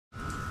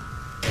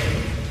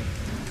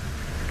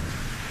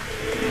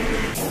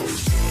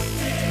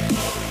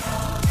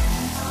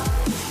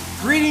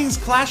Greetings,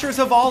 Clashers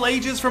of all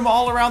ages from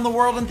all around the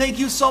world, and thank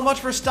you so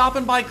much for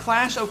stopping by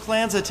Clash of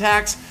Clans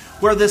Attacks,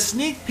 where the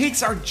sneak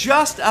peeks are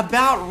just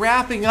about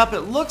wrapping up.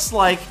 It looks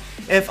like,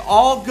 if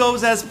all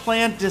goes as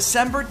planned,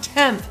 December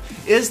 10th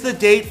is the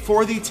date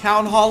for the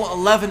Town Hall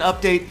 11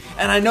 update,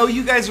 and I know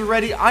you guys are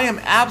ready. I am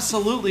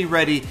absolutely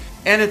ready.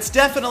 And it's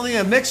definitely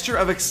a mixture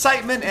of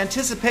excitement,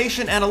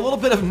 anticipation, and a little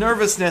bit of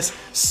nervousness.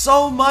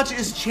 So much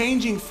is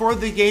changing for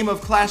the game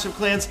of Clash of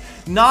Clans.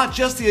 Not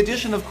just the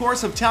addition, of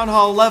course, of Town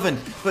Hall 11,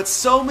 but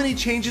so many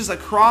changes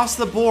across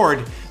the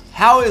board.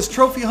 How is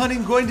trophy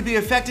hunting going to be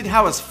affected?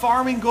 How is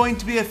farming going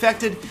to be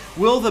affected?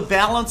 Will the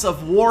balance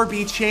of war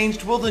be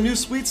changed? Will the new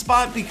sweet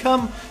spot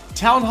become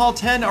Town Hall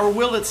 10, or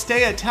will it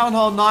stay at Town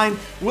Hall 9?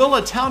 Will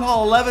a Town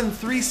Hall 11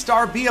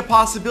 3-star be a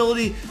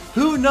possibility?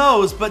 Who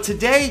knows? But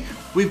today,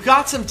 we've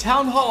got some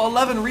Town Hall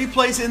 11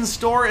 replays in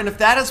store, and if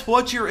that is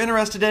what you're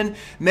interested in,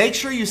 make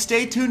sure you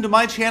stay tuned to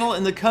my channel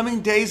in the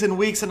coming days and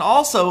weeks. And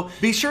also,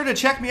 be sure to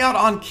check me out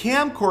on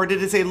Camcord.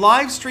 It is a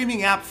live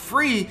streaming app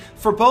free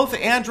for both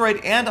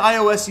Android and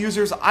iOS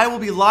users. I will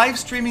be live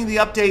streaming the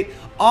update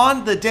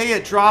on the day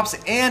it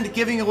drops and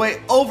giving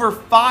away over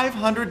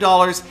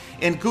 $500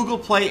 in Google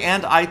Play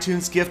and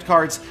iTunes gift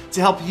cards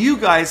to help you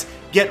guys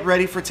get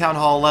ready for Town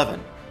Hall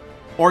 11,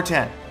 or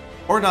 10,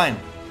 or 9,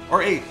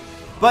 or 8.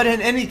 But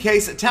in any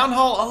case, Town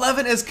Hall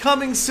 11 is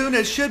coming soon.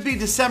 It should be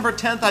December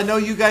 10th. I know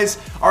you guys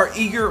are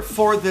eager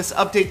for this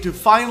update to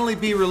finally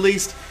be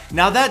released.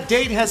 Now that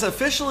date has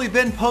officially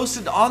been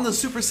posted on the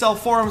Supercell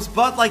forums,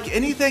 but like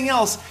anything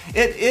else,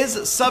 it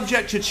is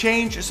subject to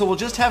change, so we'll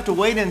just have to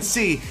wait and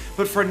see.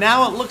 But for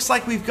now, it looks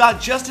like we've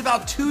got just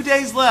about 2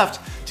 days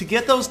left to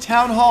get those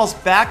town halls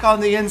back on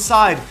the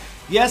inside.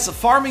 Yes,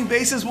 farming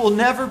bases will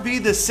never be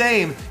the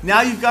same. Now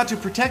you've got to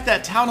protect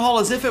that town hall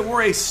as if it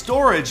were a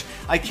storage.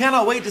 I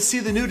cannot wait to see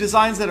the new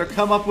designs that are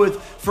come up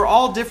with for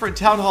all different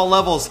town hall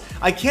levels.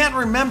 I can't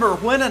remember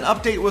when an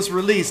update was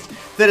released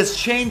that has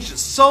changed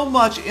so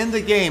much in the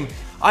game.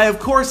 I, of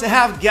course,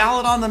 have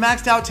Galadon, the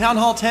maxed out Town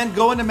Hall 10,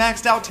 going to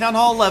maxed out Town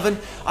Hall 11.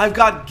 I've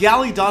got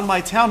Galladon, my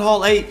Town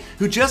Hall 8,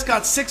 who just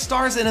got 6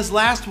 stars in his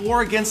last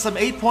war against some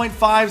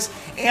 8.5s.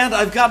 And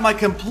I've got my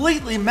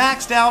completely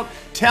maxed out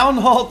Town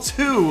Hall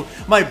 2,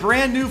 my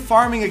brand new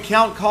farming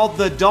account called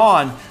The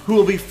Dawn, who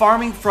will be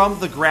farming from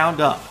the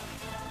ground up.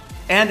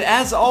 And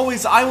as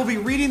always, I will be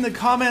reading the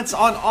comments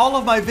on all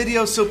of my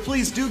videos, so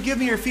please do give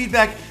me your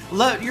feedback.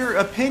 Let your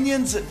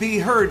opinions be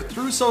heard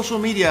through social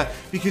media,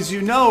 because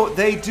you know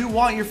they do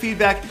want your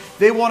feedback.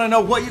 They want to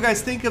know what you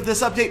guys think of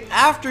this update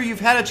after you've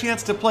had a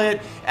chance to play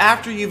it,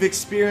 after you've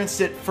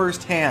experienced it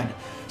firsthand.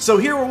 So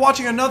here we're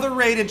watching another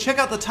raid, and check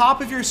out the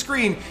top of your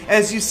screen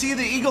as you see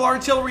the Eagle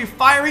Artillery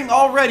firing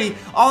already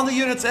on the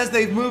units as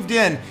they've moved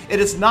in. It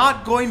is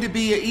not going to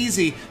be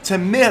easy to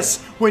miss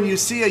when you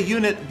see a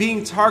unit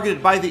being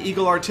targeted by the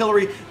Eagle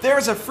Artillery.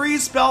 There's a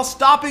freeze spell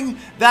stopping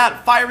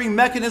that firing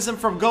mechanism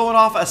from going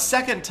off a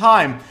second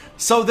time.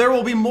 So there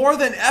will be more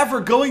than ever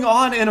going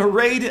on in a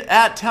raid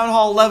at Town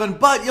Hall 11,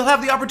 but you'll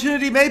have the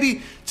opportunity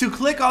maybe to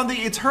click on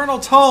the Eternal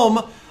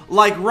Tome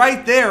like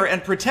right there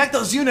and protect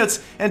those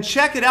units and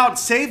check it out,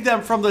 save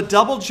them from the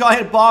double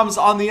giant bombs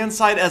on the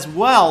inside as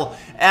well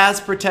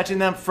as protecting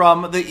them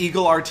from the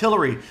Eagle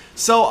Artillery.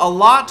 So a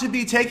lot to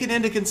be taken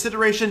into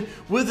consideration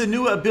with the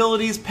new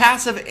abilities,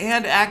 passive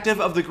and active,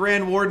 of the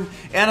Grand Warden,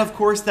 and of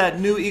course that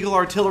new Eagle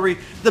Artillery,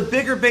 the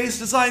bigger base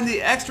design,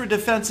 the extra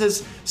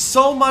defenses.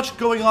 So much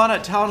going on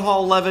at Town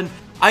Hall 11.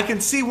 I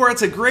can see where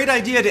it's a great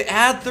idea to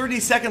add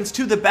 30 seconds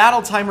to the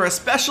battle timer,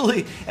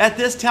 especially at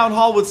this Town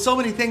Hall with so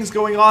many things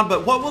going on.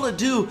 But what will it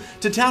do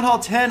to Town Hall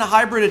 10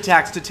 hybrid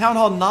attacks, to Town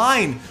Hall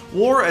 9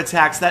 war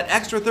attacks? That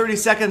extra 30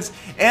 seconds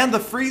and the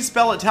freeze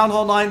spell at Town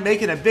Hall 9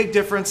 making a big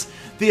difference.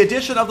 The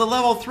addition of the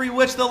level 3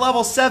 witch, the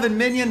level 7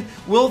 minion.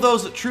 Will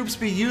those troops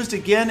be used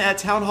again at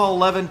Town Hall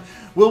 11?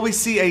 Will we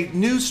see a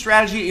new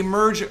strategy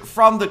emerge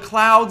from the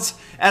clouds?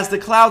 As the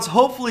clouds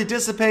hopefully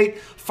dissipate,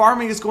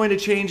 farming is going to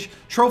change.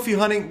 Trophy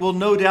hunting will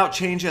no doubt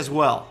change as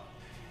well.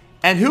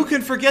 And who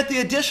can forget the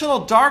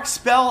additional dark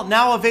spell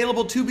now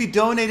available to be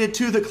donated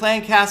to the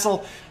clan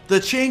castle? The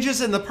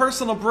changes in the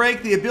personal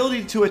break, the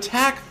ability to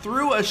attack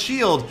through a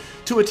shield,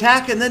 to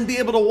attack and then be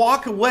able to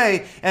walk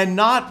away and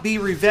not be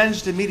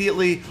revenged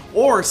immediately,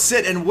 or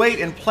sit and wait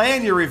and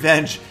plan your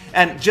revenge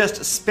and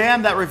just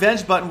spam that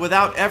revenge button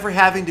without ever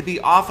having to be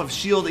off of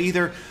shield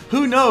either.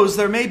 Who knows,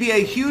 there may be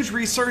a huge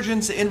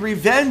resurgence in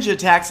revenge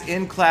attacks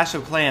in Clash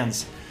of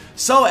Clans.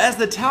 So as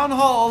the Town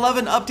Hall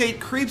 11 update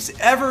creeps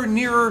ever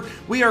nearer,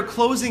 we are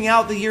closing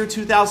out the year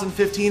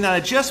 2015, and I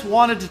just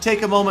wanted to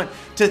take a moment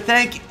to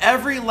thank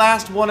every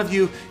last one of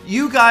you,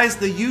 you guys,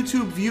 the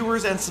YouTube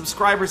viewers and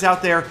subscribers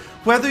out there.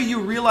 Whether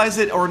you realize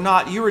it or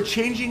not, you are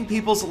changing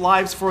people's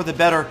lives for the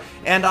better,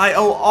 and I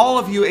owe all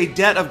of you a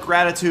debt of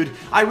gratitude.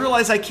 I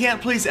realize I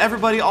can't please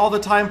everybody all the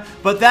time,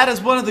 but that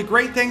is one of the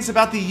great things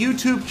about the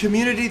YouTube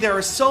community. There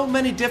are so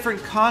many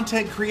different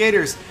content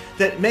creators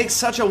that make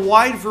such a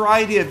wide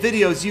variety of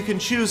videos. You can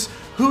choose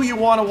who you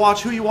want to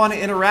watch, who you want to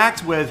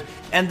interact with.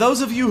 And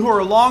those of you who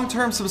are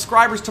long-term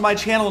subscribers to my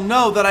channel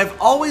know that I've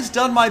always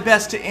done my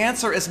best to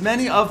answer as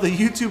many of the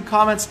YouTube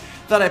comments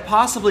that I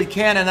possibly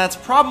can, and that's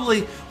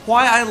probably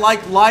why I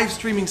like live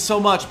streaming so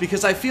much,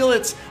 because I feel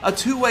it's a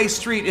two-way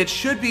street. It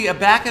should be a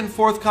back and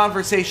forth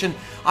conversation.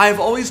 I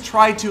have always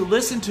tried to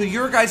listen to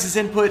your guys'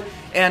 input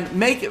and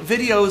make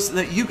videos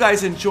that you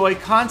guys enjoy,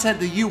 content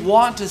that you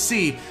want to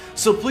see.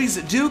 So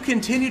please do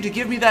continue to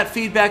give me that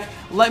feedback.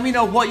 Let me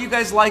know what you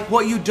guys like,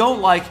 what you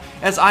don't like,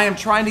 as I am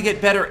trying to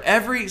get better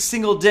every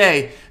single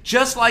day.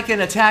 Just like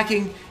in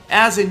attacking,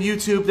 as in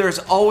YouTube, there's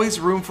always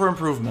room for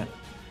improvement.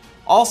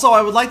 Also,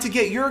 I would like to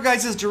get your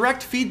guys'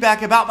 direct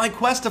feedback about my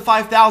quest to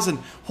 5,000.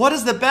 What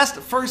is the best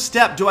first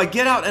step? Do I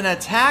get out and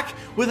attack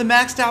with a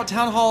maxed out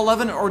Town Hall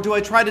 11, or do I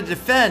try to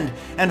defend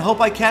and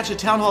hope I catch a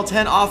Town Hall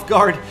 10 off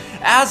guard?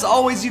 As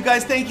always, you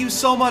guys, thank you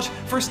so much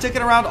for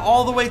sticking around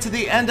all the way to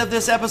the end of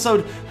this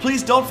episode.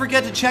 Please don't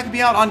forget to check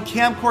me out on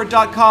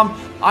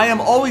camcord.com. I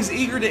am always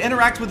eager to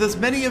interact with as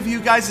many of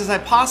you guys as I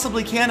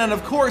possibly can, and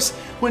of course,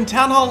 when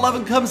Town Hall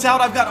 11 comes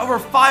out, I've got over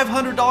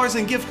 $500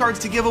 in gift cards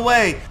to give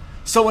away.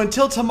 So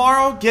until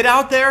tomorrow, get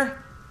out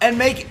there and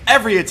make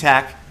every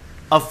attack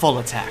a full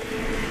attack.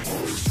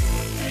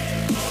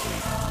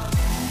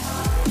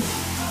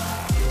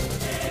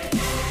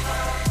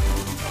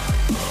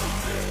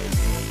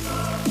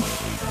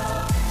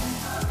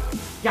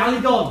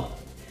 Galidon,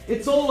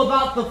 it's all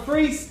about the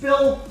free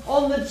spill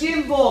on the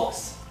gym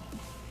box.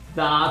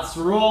 That's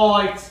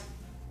right.